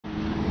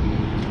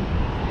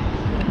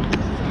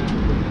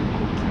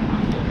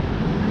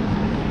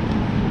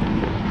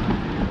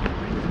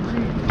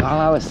while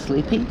I was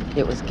sleeping,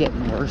 it was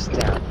getting worse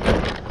down here.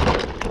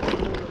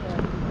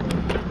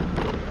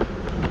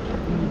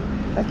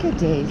 Look at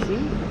Daisy.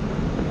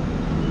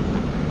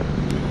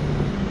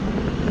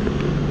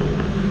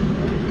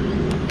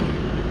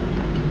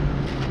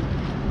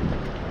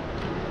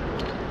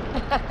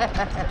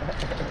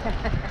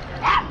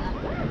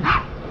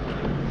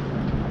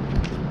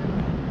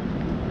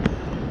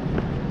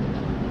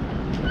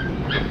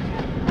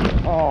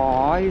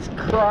 Oh, he's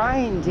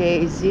crying,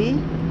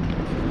 Daisy.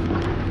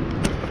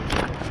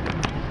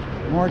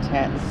 More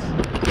tents.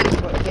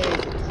 What day is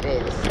it today?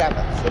 The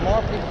 7th. So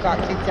more people got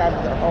kicked out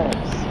of their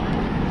homes.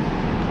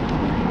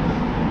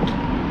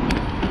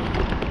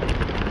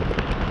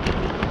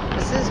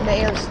 This is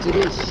Mayor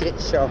Stu's shit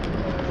show.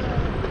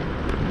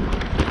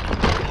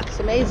 It's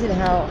amazing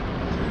how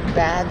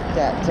bad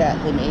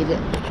that they made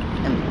it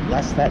in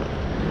less than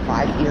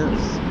 5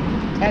 years.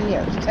 10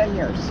 years. 10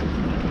 years.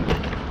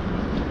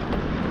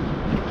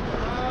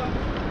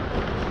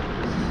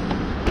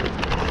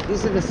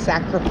 These are the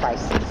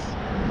sacrifices.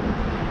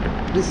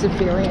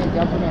 Luciferian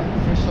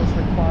government officials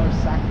require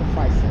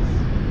sacrifices.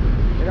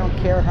 They don't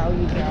care how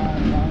you die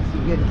as long as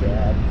you get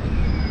dead.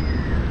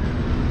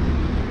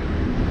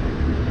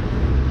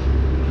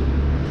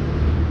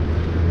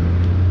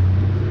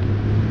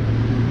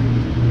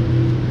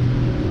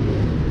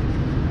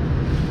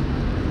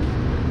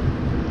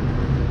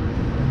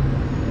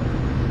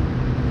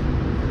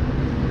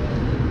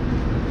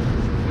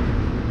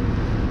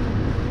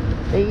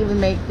 They even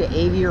make the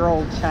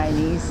 80-year-old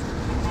Chinese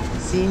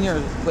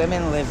senior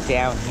women live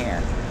down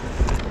here.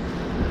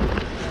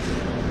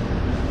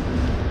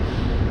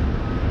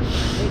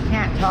 They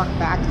can't talk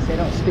back because they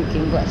don't speak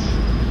English.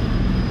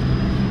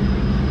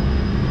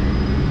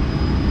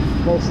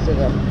 Most of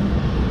them.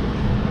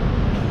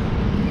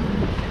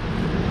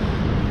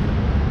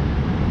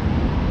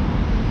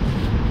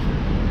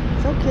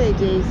 It's okay,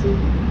 Daisy.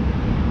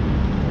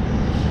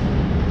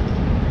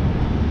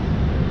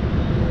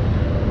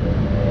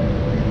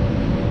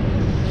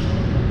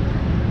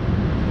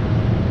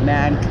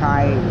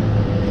 Mankind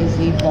is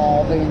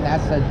evolving.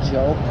 That's a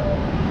joke.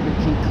 You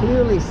can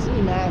clearly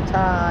see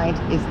mankind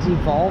is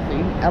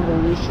devolving.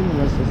 Evolution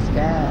was a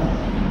scam.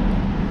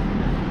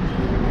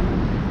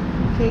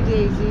 Okay,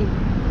 Daisy.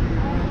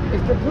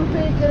 If the poop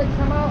ain't gonna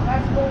come out,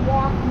 let's go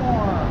walk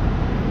more.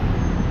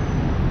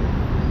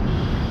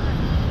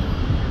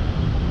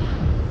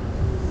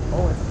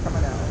 Oh, it's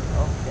coming out.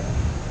 Okay.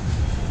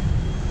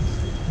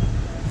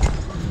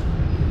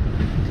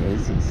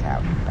 Daisy's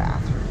having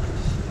bathroom.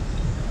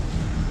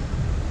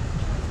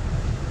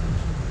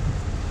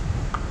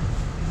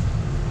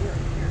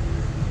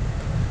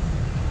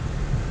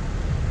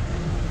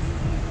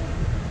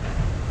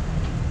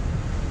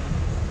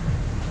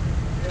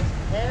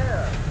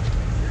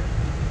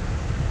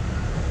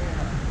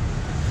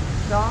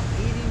 Stop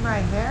eating my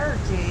hair,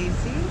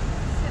 Daisy.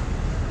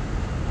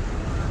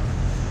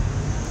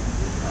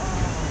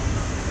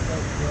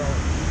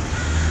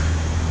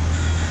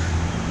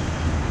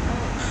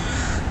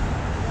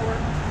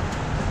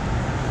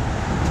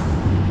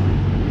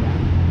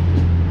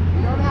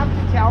 You don't have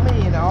to tell me,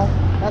 you know.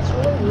 That's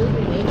really rude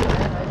of me. I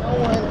know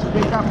when to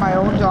pick up my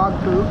own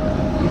dog poop.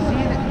 You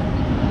see it?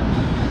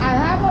 I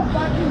have a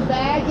fucking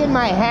bag in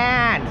my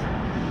hand.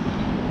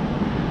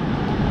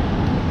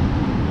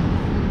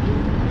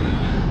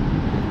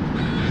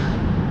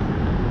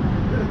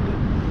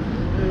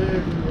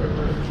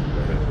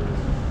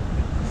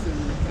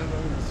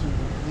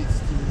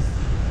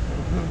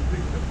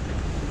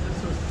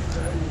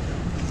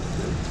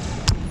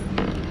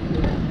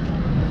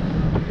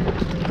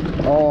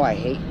 Oh, I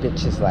hate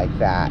bitches like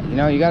that. You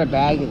know, you got a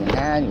bag in your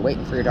hand, you're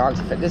waiting for your dogs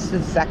to fit. This is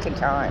the second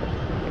time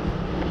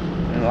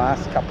in the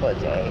last couple of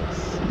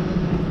days.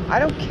 I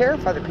don't care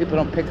if other people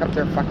don't pick up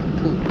their fucking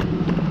poop.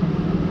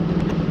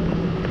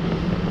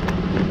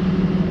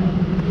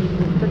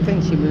 Good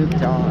thing she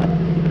moved on.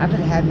 I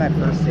haven't had my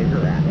first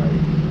cigarette.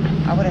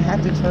 I would have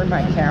had to turn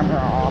my camera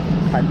off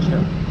and punch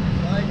her.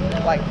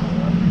 Like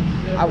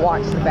I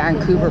watched the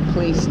Vancouver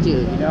police do,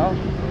 you know?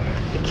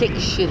 The kick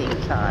shitting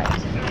kind.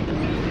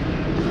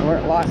 I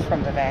weren't lost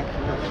from the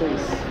Vancouver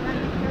police.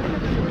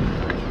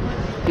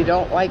 If you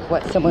don't like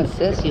what someone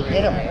says, you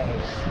hit them.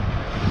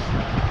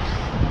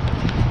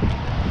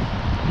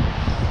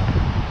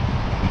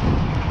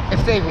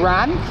 If they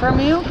run from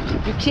you,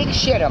 you kick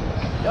shit them.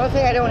 The only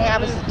thing I don't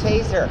have is a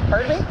taser.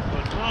 Pardon me?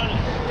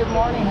 Good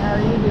morning. How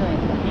are you doing?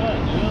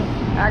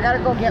 Good. I gotta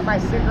go get my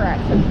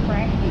cigarettes. I'm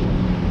cranky.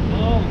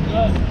 Oh,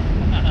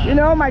 good. You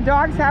know, my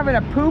dog's having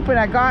a poop and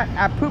I got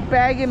a poop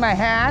bag in my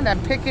hand. I'm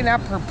picking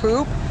up her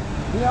poop.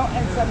 You know,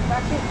 and some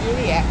fucking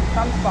idiot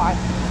comes by.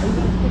 Are you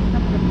gonna pick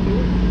up the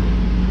poop?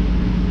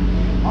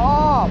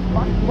 Oh,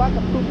 fuck, you want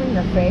the poop in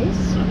your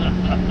face? I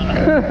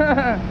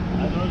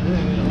don't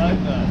really like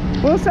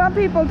that. Well, some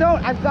people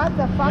don't. I've got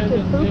the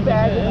fucking poop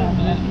bag.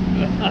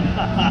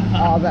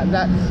 Oh,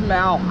 that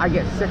smell. I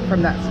get sick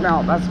from that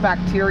smell. That's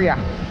bacteria.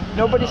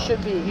 Nobody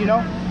should be, you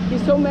know.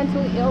 He's so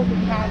mentally ill he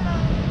can't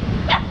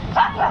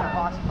go to the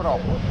hospital.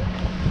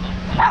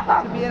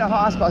 to be in a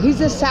hospital.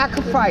 He's a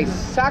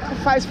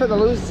sacrifice for the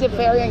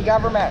Luciferian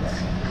government.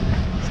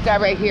 This guy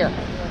right here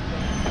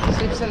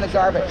sleeps in the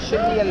garbage,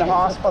 should be in the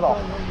hospital.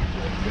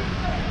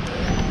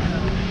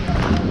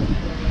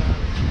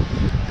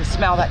 The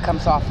smell that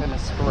comes off him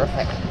is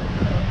horrific.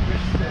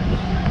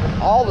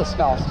 All the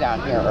smells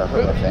down here are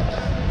horrific.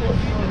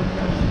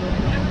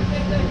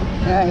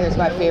 Yeah, here's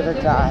my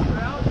favorite guy.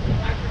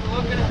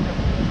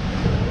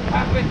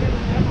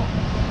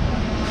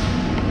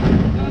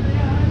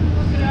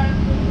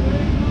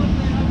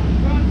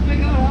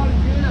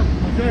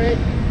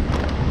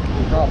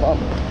 No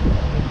problem.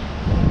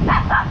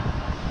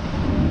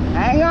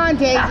 Hang on,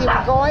 Daisy,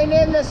 we're going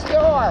in the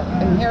store.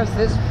 And here's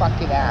this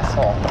fucking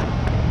asshole.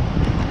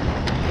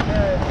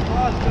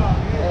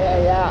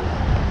 Yeah.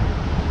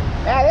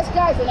 Yeah, this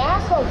guy's an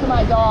asshole to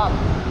my dog.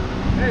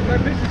 Hey, my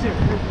bitch is here.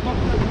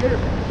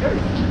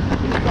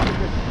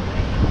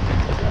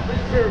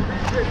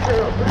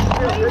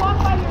 Why do you walk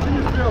by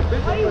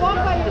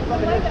your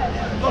like that?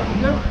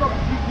 You never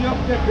fucking beat me up,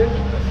 that bitch.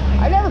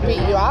 I never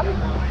beat you up.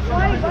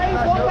 Why do you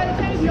walk by the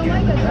tank if you don't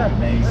like us?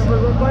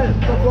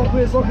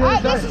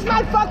 This is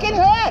my fucking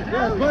hood.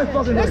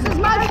 This is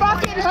my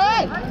fucking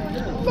hood.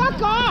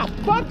 Fuck off.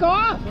 Fuck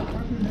off.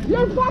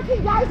 Your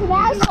fucking guy's an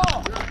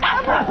asshole.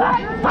 Ever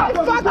try my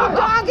fucking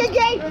dog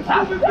again?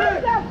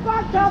 Get the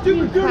fuck up,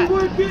 you cunt.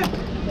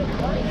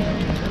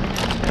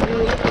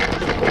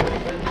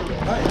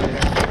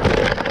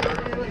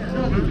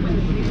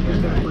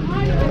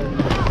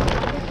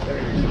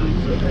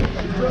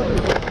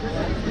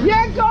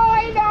 You're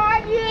going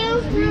on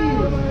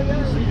YouTube.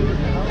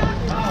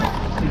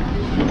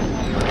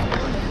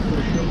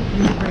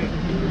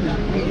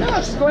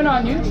 No, she's going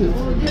on YouTube.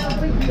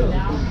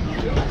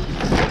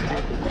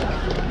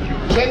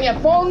 Can you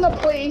phone the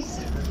police?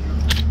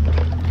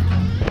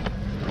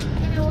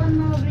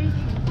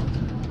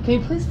 Can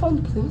you please phone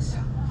the police?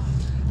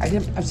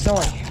 I'm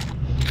sorry.